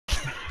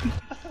I'm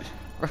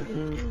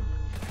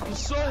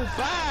so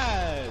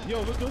bad.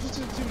 Yo, go to the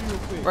TV real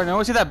quick. Right now,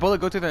 we see that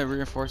bullet go through the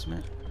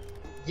reinforcement.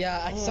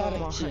 Yeah, I saw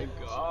that Oh shit.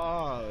 my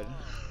god.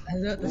 I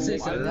was about to say I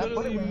something. That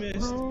literally bullet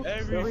missed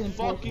every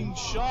fucking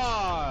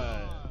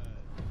shot.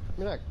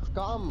 Mira,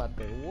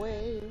 cálmate,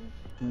 wey.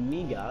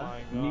 Nigga,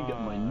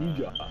 my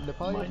nigga. They're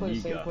probably gonna play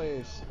the same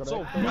place.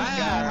 So correct?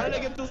 bad. How did I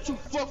get those 2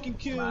 fucking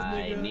kills,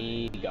 My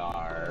nigga?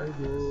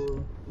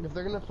 nigga. If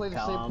they're gonna play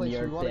the same place,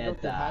 we wanna go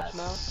through hatch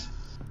now?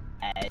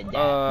 And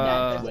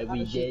that's what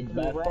we did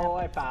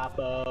before,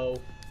 Papo.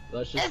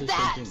 Let's just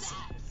continue.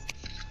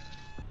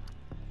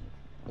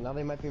 And now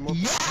they might be more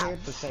prepared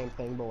for the same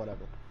thing, but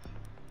whatever.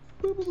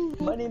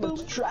 My name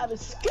is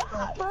Travis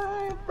Scott.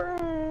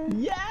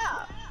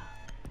 Yeah.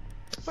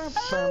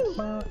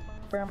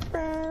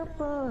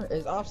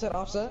 Is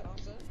offset?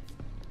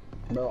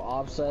 Bro,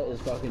 offset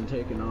is fucking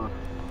taking off.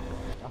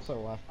 Also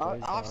left.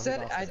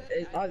 Offset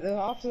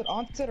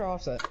onset or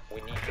offset?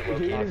 We need to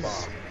locate a He's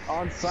bomb.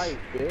 on site,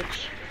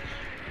 bitch.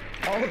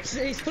 Oh,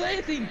 he's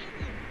planting.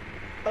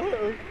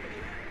 Uh-oh.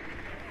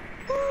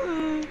 Be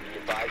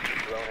advised the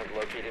drone has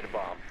located a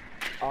bomb.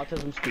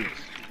 Autism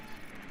speaks.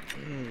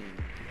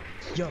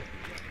 Yo.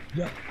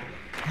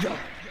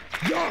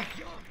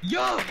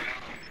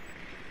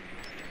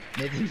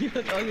 Nathan, you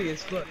look ugly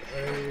as fuck.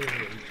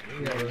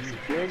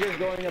 Nigga's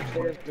going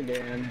upstairs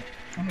again.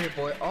 Come here,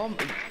 boy. Oh,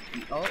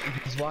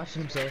 he's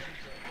washing himself.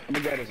 I'm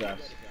gonna get his ass.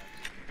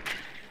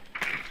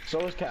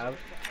 So is Cav.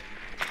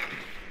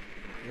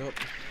 Yep.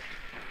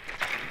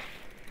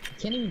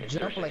 Can't even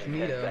jump like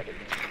me though.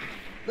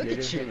 Look at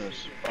Nigga's you. gonna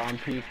spawn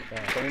peek.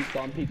 Don't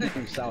spawn peek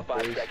from south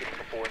 5 base. seconds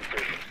before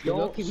insertion. Yo, Don't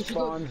Loki, we should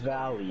go- spawn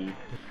valley.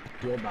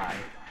 You'll die.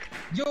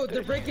 Yo,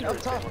 they're breaking up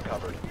top.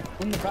 Recovered.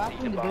 In the Proceed to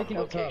bathroom, they're bomb breaking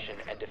up top. location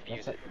and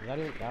defuse it. That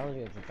is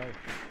the thing.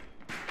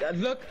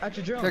 Look at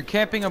your drone. They're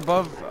camping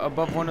above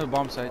one of the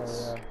bomb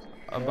sites.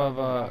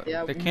 Above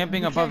Yeah, they're we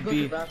camping can't above go to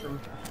the B. bathroom.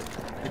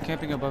 They're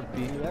camping above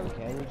B. Yeah, we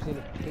can. You just need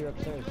to clear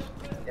upstairs.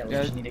 Yeah, we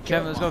Yeah, just need to kill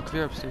Kevin, let's them go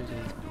clear upstairs. Dude.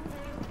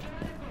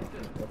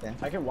 all. Okay.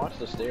 I can watch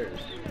the stairs.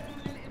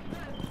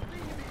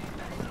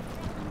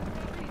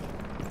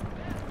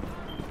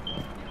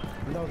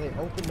 No, they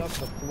opened up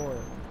the floor.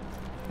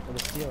 Or the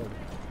ceiling.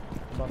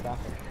 Above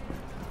bathroom.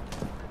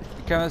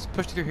 Kevin, let's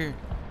push through here.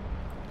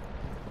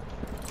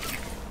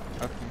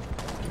 Okay.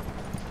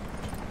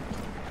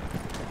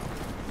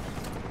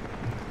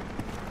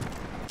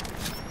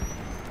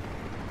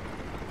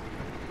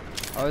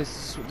 Oh,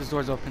 this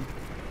door's open.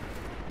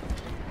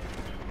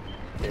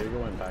 They're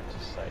going back to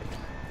site.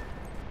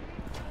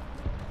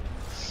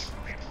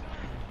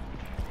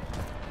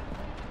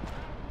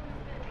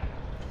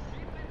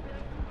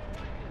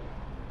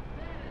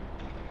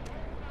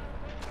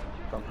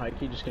 From Heike,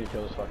 just gonna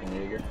kill this fucking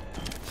Jaeger.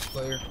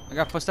 Player. I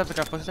got footsteps.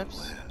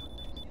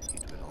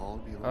 Oh,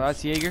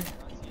 that's Jaeger.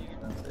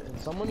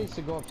 Someone needs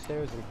to go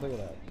upstairs and clear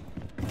that.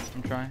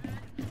 I'm trying.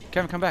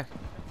 Kevin, come back.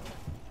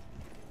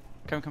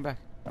 Kevin, come back.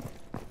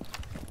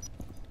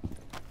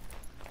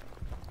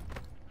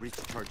 Reach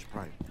charge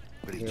prime.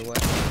 Ready. Here, what?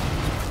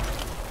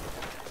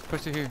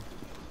 Push to here.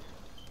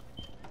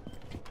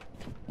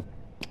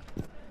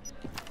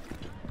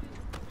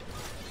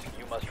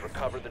 You must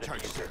recover the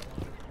diffuser.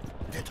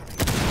 Detonate.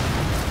 The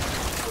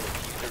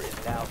diffuser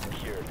is now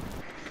secured.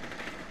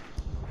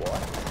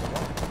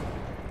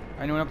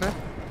 Anyone up there?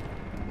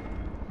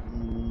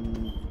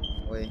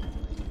 Wait.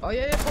 Oh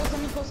yeah,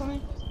 close on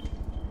me.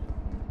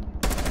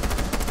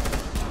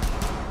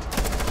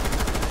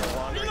 No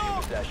longer in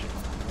possession.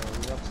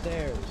 You're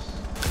upstairs.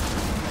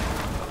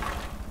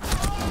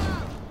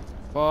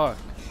 Fuck.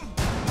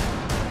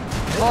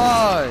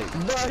 Fuck.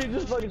 No, he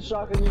just fucking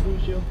shotgun you,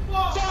 Bushu.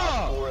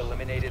 Op 4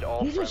 eliminated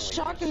all You just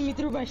friendly. shotgunned me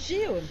through my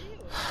shield.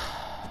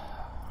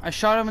 I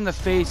shot him in the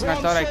face and I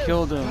thought I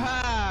killed him.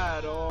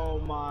 Bad. Oh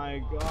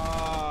my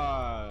god.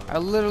 I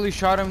literally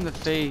shot him in the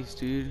face,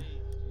 dude.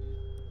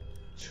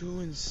 2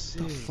 and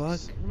 6. fuck?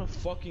 I'm gonna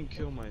fucking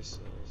kill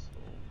myself.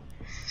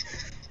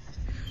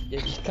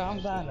 Yeah, just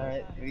calm down,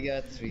 alright? We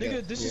got this.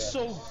 Nigga, this is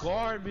so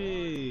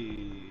garbage.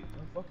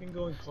 I'm fucking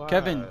going class.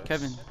 Kevin.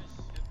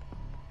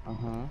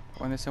 Uh-huh.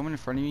 When there's someone in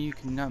front of you, you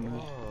cannot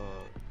move.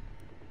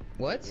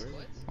 What?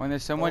 When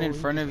there's someone in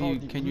front of you,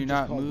 can you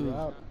not move? I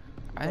called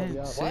you didn't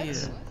out. say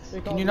What?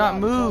 it. Can you not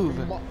move?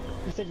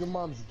 You said your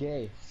mom's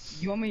gay.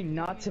 You want me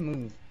not to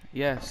move?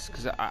 Yes,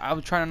 because I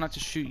was trying not to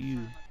shoot you.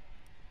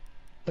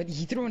 But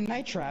he threw a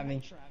nitro at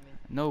me.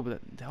 No, but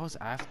that was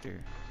after.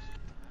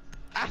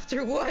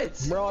 After what?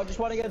 Bro, I just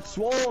want to get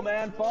swole,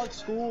 man. Fuck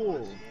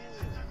school.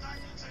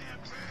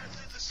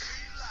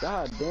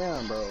 God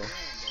damn, bro.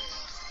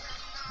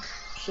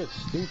 Shit's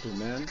stupid,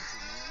 man.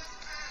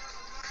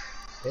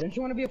 Hey, don't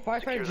you want to be a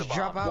firefighter? Just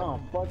drop out. No,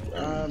 fuck.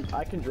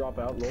 I can drop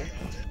out, lol.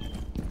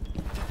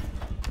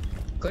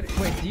 Wait,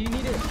 do you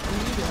need a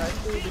high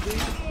school degree to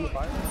be a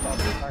firefighter?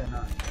 Probably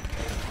not.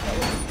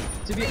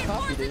 To be a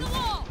cop, you do. So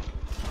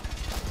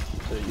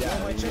yeah,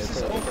 My you chest get is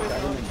to open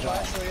protect from the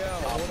Clash job.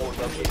 Royale. Op 4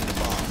 located the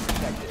bomb.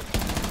 Protect it.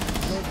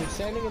 So if you're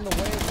standing in the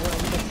way where I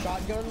need a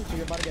shotgun, so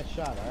you're about to get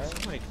shot, alright?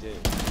 Suck my dick.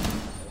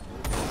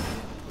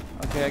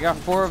 Okay, I got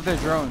 4 of the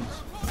drones.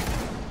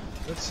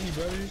 Let's see,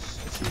 brothers.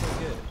 Let's see what I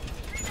get.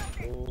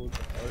 Old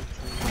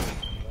archery.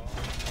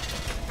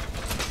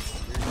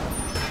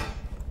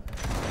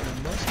 There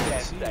must be 10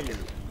 a seed.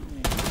 seconds.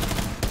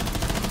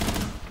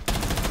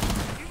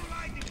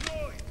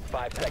 5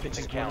 I could seconds just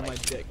and go on my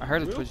counting. deck. I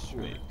heard it's real pushed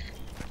quick.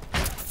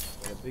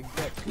 Got a big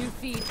deck. New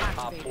feed Op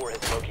activated. 4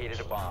 has located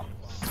a bomb.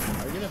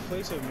 Are you gonna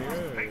place a mirror?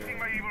 Or...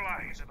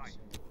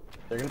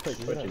 They're gonna play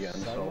Twitch again,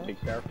 so be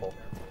careful.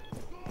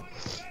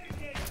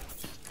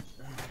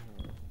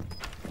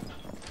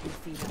 New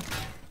feed.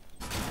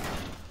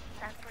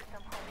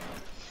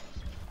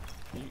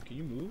 Can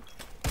you move?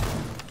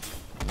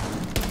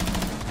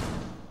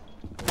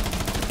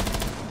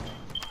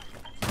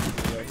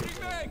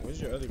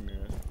 Where's your other mirror?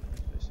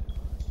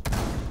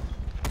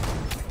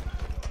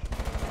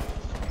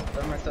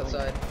 Thermite's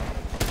outside.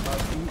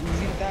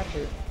 Easy to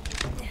capture.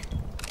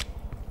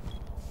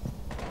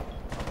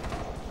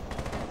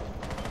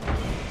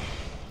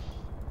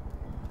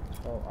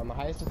 Oh, on the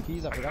highest of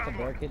keys, I forgot to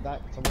barricade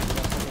that. Someone did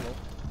that something else.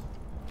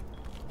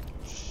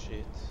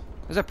 Shit.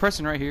 There's a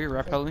person right here,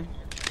 rappelling.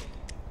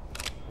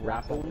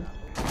 Rappelling?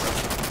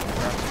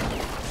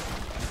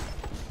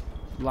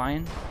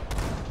 Lion.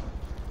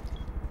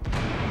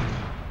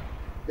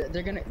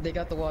 They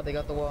got the wall, they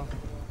got the wall.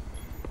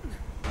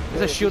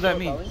 There's a shield at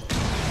me.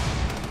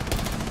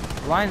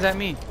 Lion's at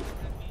me.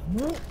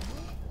 He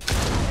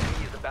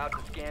is about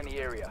to scan the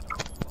area.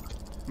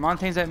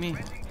 Montaigne's at me.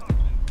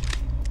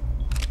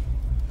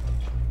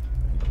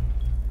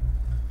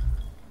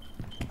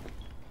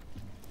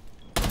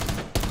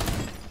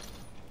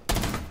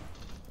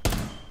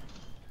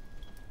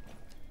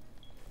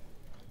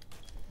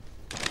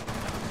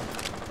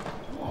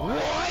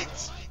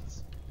 What?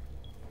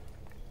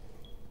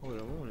 Hold on,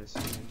 I wanna see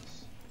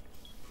this.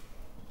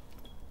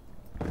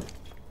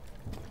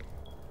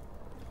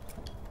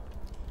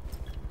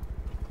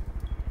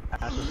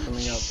 Ash is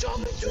coming up. Shot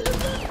me through the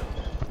back!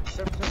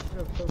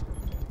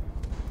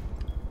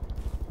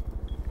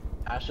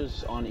 Ash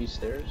is on east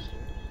stairs.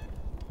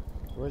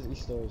 Where's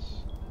East Stairs?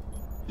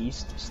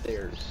 East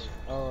stairs.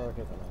 Oh,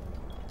 okay, then.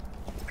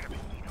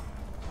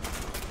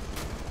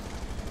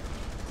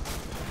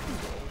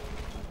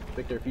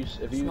 Victor, if you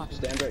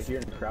stand right here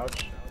and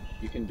crouch,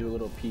 you can do a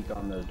little peek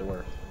on the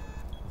door.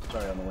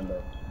 Sorry, on the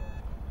window.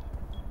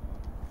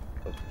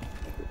 Oh,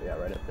 yeah,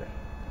 right up there.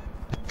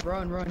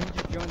 Run, he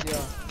just joined you.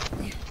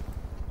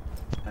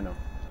 I know.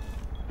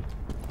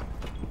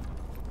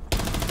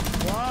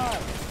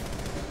 What?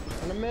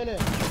 In a minute.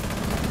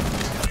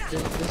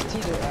 There's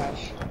teaser,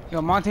 Ash.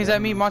 Yo, Montaigne's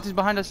at me. Montaigne's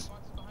behind us.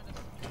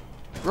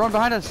 Rowan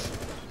behind us.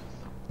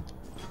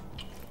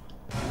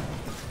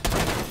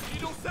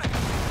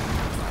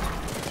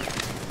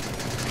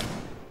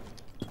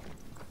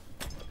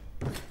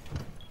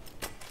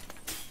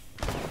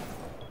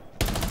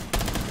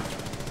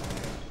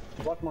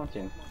 Block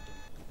Montaigne.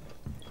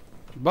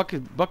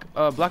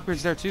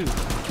 Blackbeard's there too.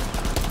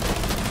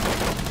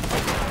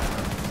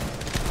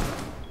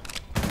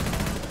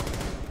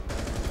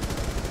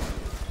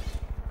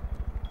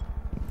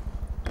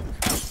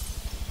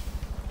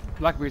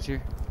 Blackbeard's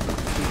here. He's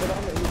hit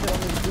on the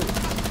group.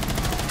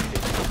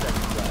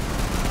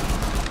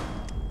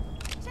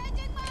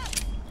 Changing map.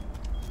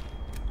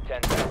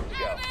 10 seconds to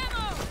go.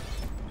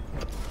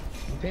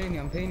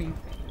 I'm painting.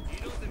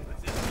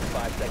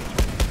 5 seconds.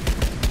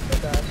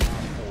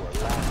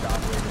 Last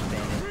operator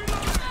standing.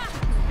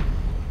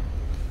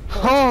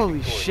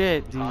 Holy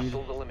shit, dude.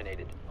 Hostiles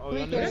eliminated. Oh,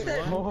 yeah,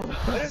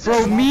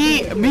 Bro,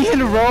 me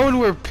and Rowan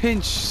were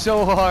pinched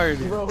so hard.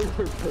 Bro, we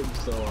were pinned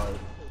so hard.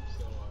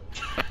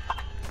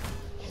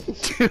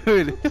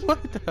 Dude,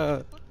 what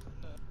the?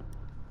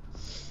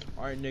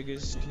 Alright,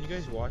 niggas, can you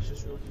guys watch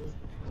this real quick?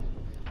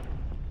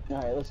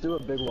 Alright, let's do a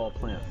big wall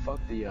plant. Fuck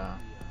the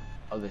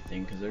other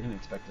thing, because they're gonna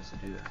expect us to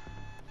do that.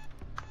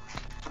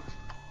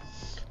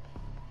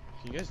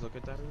 Can you guys look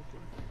at that real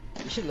quick?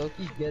 You should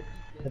low-key get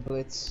the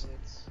blitz.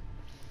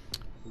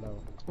 No.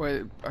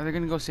 Wait, are they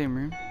gonna go same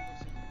room?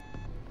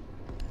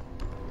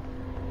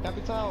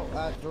 Capital,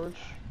 George.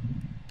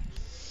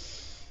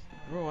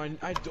 Bro,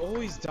 I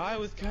always die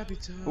with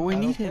Capital. But we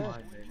need him.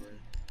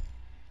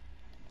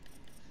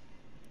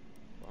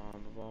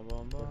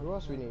 Who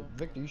else we need?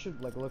 Victor, you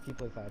should like low-key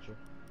play Thatcher.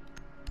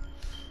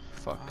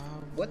 Fuck.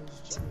 What?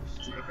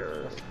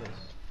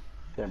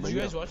 Yeah, Did you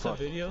guys watch that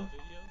video?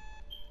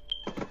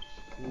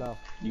 No.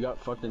 You got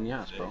fucked in the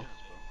ass, bro.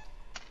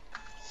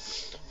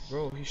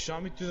 Bro, he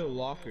shot me through the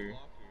locker.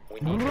 We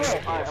need to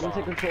secure Alright, I'm bomb.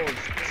 gonna take control.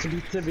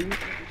 Tibby.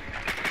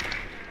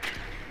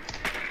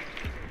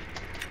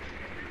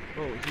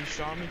 Bro, he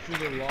shot me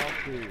through the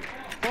locker.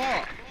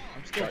 Fuck!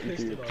 I'm still Shot you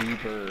pissed through your about it.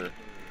 keeper.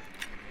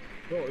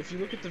 Bro, if you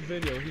look at the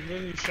video, he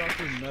literally shot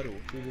through metal.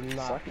 He did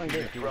not. Suck my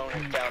dick. Drone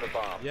has found a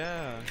bomb.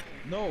 Yeah.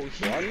 No,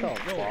 he What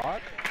didn't. the No,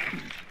 fuck?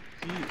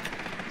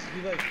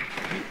 he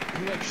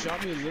like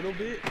shot me a little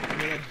bit,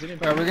 and then I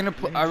didn't. Are we gonna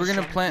then he are we just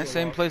gonna shot me plant through the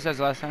same locker. place as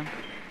last time?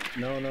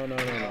 No.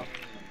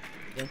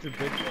 Went through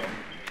big wall.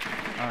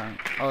 Alright.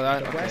 Oh,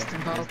 that. The Okay.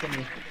 Western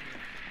balcony.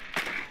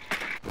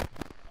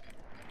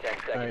 10 Alright,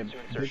 seconds to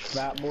big insertion.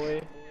 fat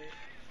boy.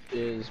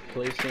 is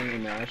placing a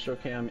maestro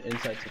cam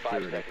inside 5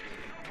 security. seconds.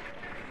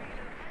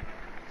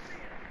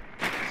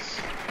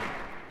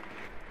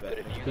 The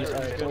diffuser He's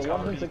has been one's in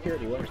recovered.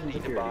 security, one's in Proceed to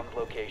security. bomb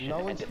location No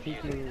and one's defuse it.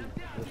 peeking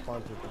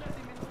respawn people.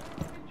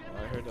 I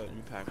heard that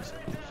new pack was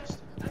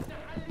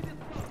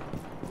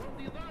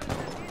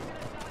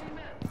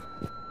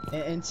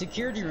In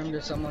security room,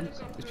 there's someone.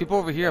 There's people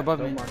over here above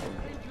me. Don't mark him.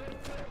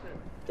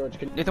 George,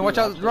 can Nathan, watch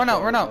out! Run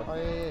out! Run out! Oh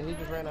yeah, he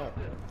just ran out.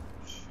 Run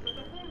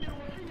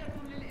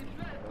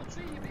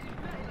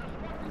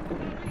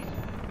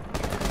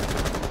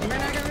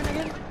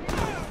again.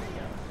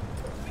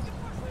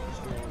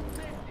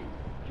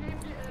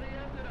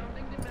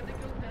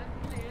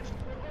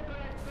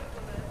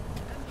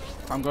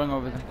 I'm going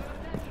over there.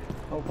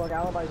 Oh fuck,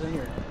 Alibi's in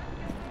here.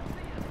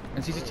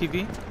 And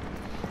CCTV?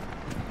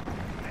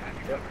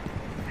 Yep.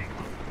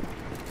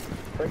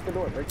 Break the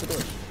door, break the door.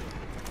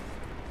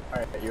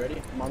 Alright, you ready?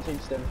 Monty,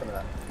 stand in front of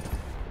that.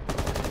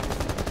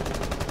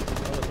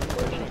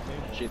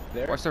 She's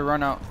there. Watch the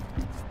run out.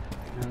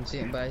 I don't see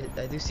it, but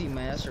I do see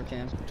my Astro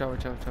cam. Watch out!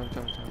 Watch out! Watch out! Watch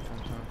out! Watch out!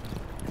 Watch out!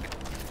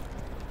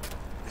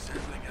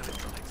 Disabling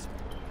electronics.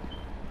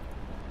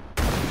 I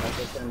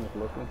just stand with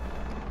local.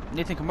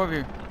 Nathan, come over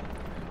here.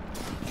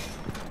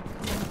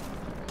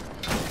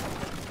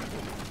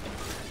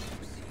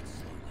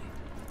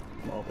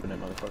 Open it,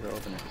 motherfucker,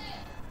 open it.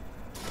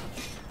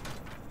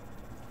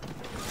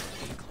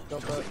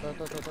 Don't.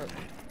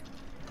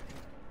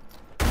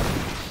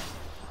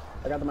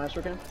 I got the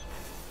master cam.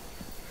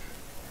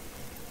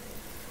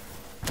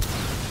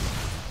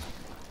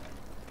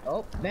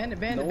 Oh, bandit.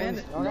 No one's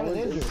in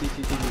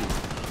CCTV.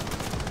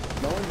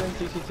 No one's in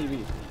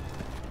CCTV.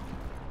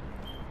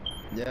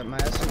 Yeah, my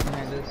Astro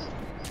behind us.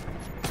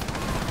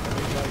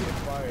 Everybody get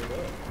fired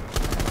up.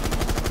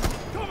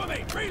 Cover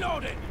me!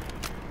 Reloading!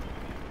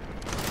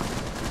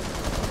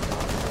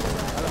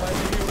 Alibi, you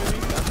here with me?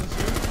 That's us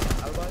here.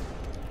 Alibi?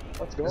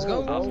 Let's go. Let's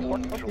go.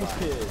 Fuck these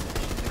kids.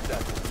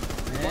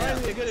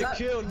 Finally, get a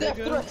kill,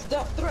 nigga.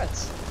 Death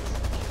threats.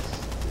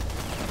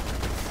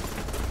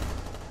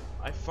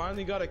 I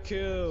finally got a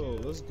kill.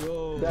 Let's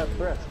go. Death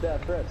threats.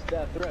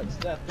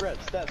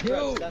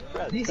 Yo,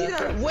 do you see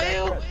that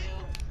whale?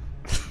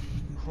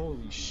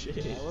 Holy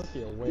shit.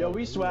 Yo,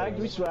 we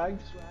swagged.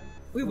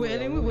 We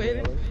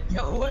waiting.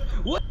 Yo,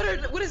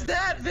 what is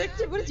that,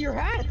 Victor? What is your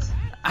hat?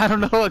 I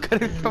don't know. I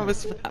got it from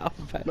his mouth.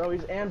 Bro,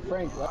 he's Anne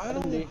Frank. I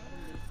don't.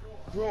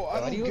 Bro,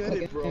 I Why do don't you get look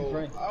it, like a bro.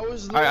 friend? I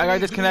was Alright, I got literally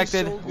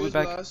disconnected. doing so We'll be good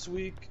back. last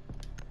week.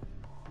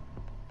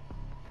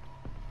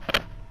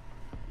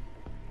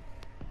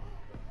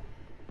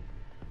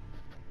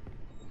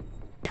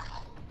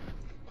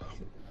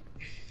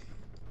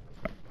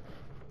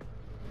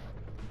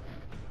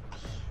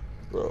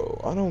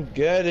 Bro, I don't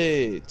get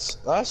it.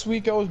 Last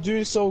week I was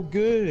doing so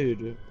good.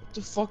 What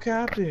the fuck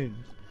happened?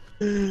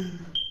 I'm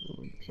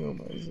gonna kill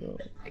myself.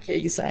 Okay,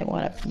 you say I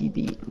want a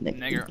PB.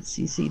 Nigger.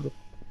 CC.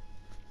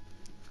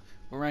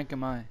 What rank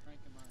am I?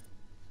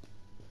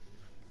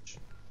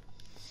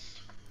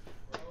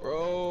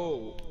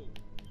 Bro.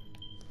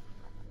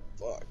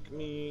 Fuck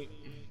me.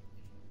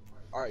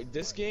 Alright,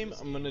 this game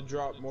I'm gonna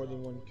drop more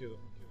than 1 kill.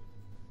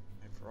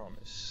 I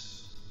promise.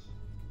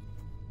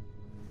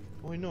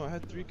 Oh wait, no, I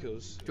had 3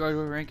 kills. George,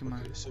 what rank am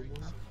I? Okay, so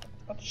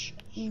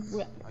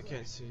I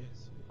can't see.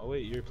 Oh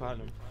wait, you're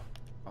platinum.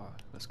 Oh,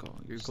 let's go.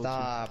 You're gold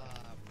Stop.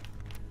 too.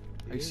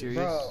 Are you serious?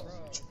 Bro.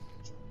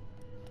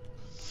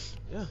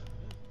 Yeah.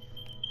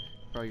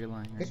 Bro, you're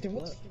lying. Right?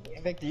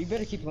 Victor, you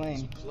better keep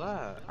playing.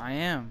 Plat. I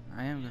am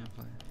gonna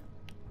play.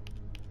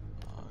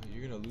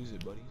 You're gonna lose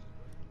it, buddy.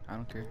 I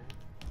don't care.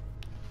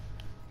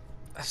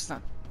 That's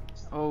not.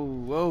 Oh,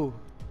 whoa.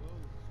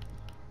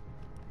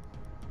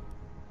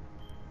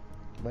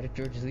 What if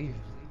George leave?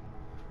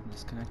 I'm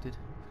disconnected.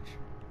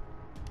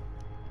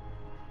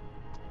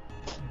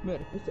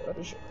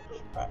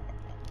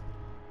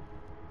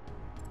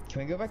 Can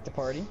we go back to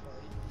party?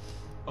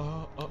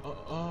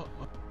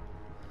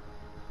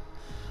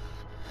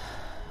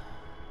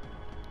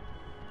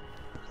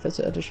 That's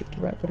the other shit to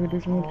rap. What are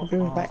you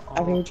doing back?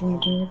 I mean, what you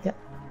doing with that?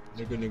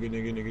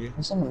 Nigga.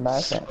 There's something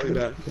about that. Oh,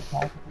 that.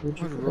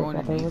 Where's Rowan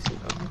and Nathan?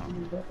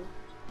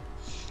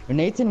 When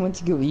Nathan went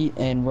to go eat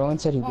and Rowan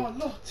said he would. Oh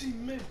no,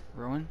 team man.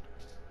 Rowan?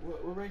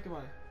 What rank am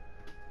I?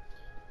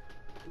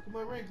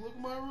 Look at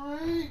my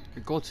rank.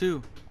 You're gold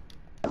 2.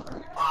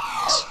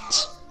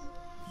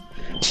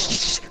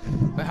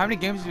 But how many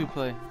games do we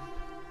play?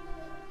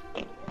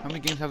 How many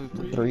games have we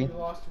played? 3.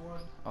 Lost 1.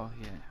 Oh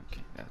yeah,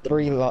 okay. Yeah.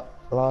 3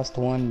 lost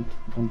 1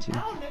 and 2.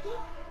 You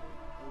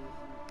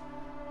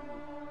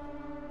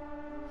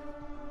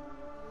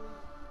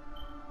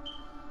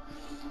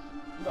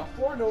got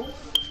 4 no.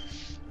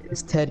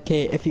 It's Ted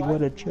K if you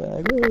want to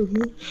try.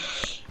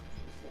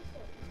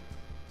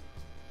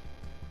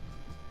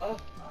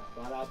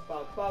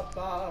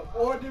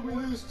 Or did we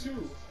lose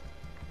 2?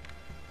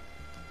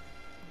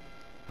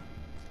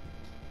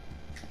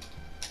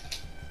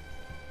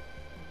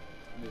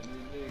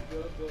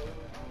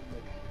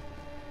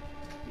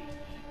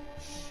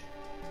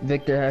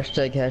 Victor,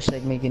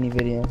 hashtag make any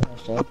video.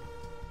 Hashtag.